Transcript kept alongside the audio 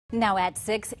Now at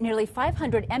 6, nearly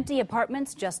 500 empty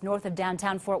apartments just north of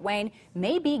downtown Fort Wayne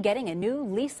may be getting a new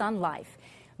lease on life.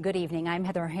 Good evening, I'm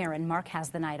Heather Heron. Mark has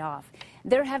the night off.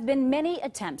 There have been many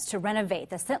attempts to renovate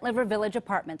the Centlivre Village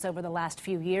Apartments over the last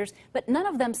few years, but none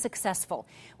of them successful.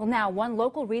 Well, now one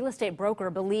local real estate broker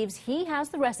believes he has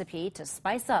the recipe to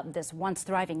spice up this once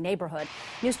thriving neighborhood.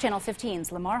 News Channel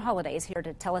 15's Lamar Holliday is here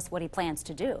to tell us what he plans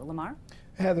to do. Lamar?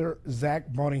 Heather, Zach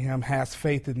Bonningham has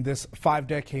faith in this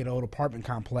 5-decade-old apartment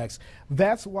complex.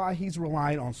 That's why he's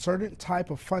relying on certain type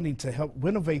of funding to help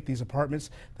renovate these apartments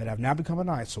that have now become an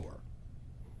eyesore.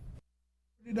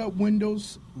 Up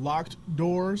windows, locked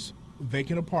doors,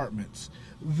 vacant apartments.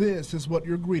 This is what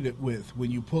you're greeted with when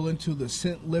you pull into the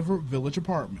Centlivre Village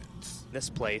Apartments. This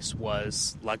place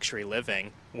was luxury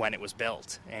living when it was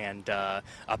built, and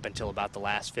up until about the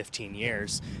last 15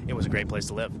 years, it was a great place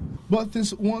to live. But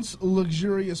this once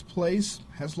luxurious place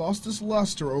has lost its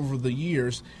luster over the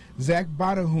years. Zach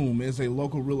Bonningham is a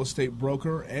local real estate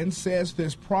broker and says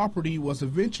this property was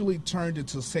eventually turned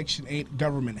into Section 8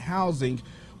 government housing,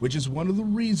 which is one of the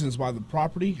reasons why the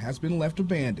property has been left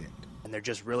abandoned. And they're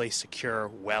just really secure,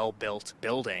 well-built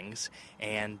buildings,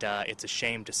 and it's a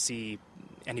shame to see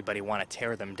anybody want to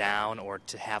tear them down or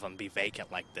to have them be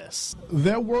vacant like this.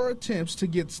 There were attempts to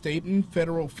get state and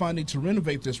federal funding to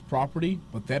renovate this property,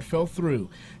 but that fell through,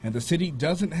 and the city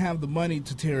doesn't have the money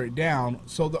to tear it down,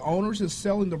 so the owners is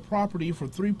selling the property for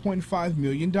 $3.5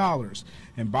 million.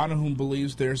 And Bonningham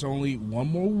believes there's only one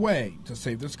more way to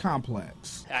save this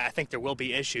complex. I think there will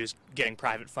be issues getting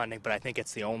private funding, but I think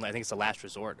it's the last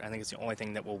resort. I think it's the only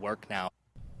thing that will work now.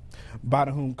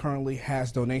 Bonningham currently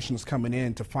has donations coming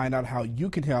in. To find out how you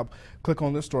can help, click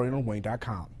on this story on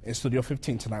Wayne.com. In Studio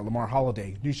 15 tonight, Lamar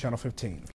Holliday, News Channel 15.